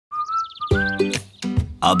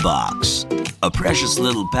A box. A precious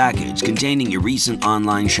little package containing your recent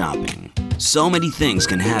online shopping. So many things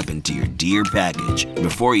can happen to your dear package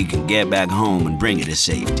before you can get back home and bring it to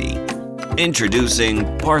safety.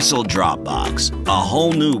 Introducing Parcel Drop Box, a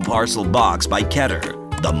whole new parcel box by KETER,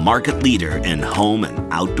 the market leader in home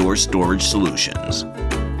and outdoor storage solutions.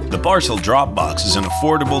 The Parcel Drop Box is an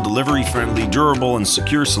affordable, delivery-friendly, durable, and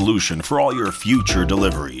secure solution for all your future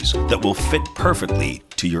deliveries that will fit perfectly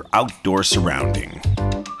to your outdoor surrounding.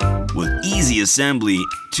 With easy assembly,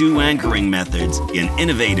 2 anchoring methods, and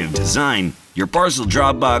innovative design, your Parcel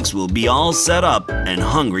Drop Box will be all set up and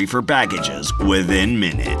hungry for packages within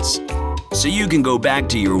minutes. So you can go back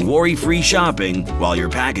to your worry-free shopping while your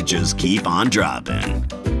packages keep on dropping.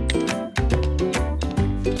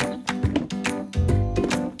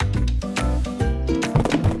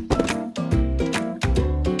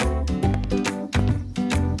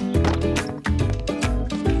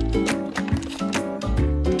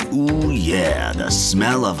 Ooh yeah, the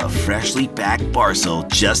smell of a freshly packed parcel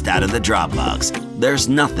just out of the drop box. There's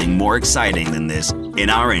nothing more exciting than this in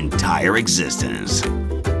our entire existence.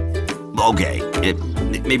 Okay, it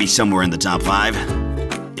may be somewhere in the top 5.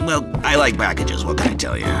 Well, I like packages, what can I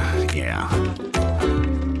tell you? Yeah.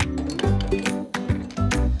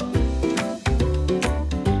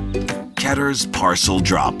 KETER's Parcel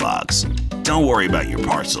Drop Box. Don't worry about your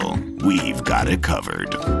parcel. We've got it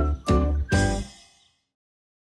covered.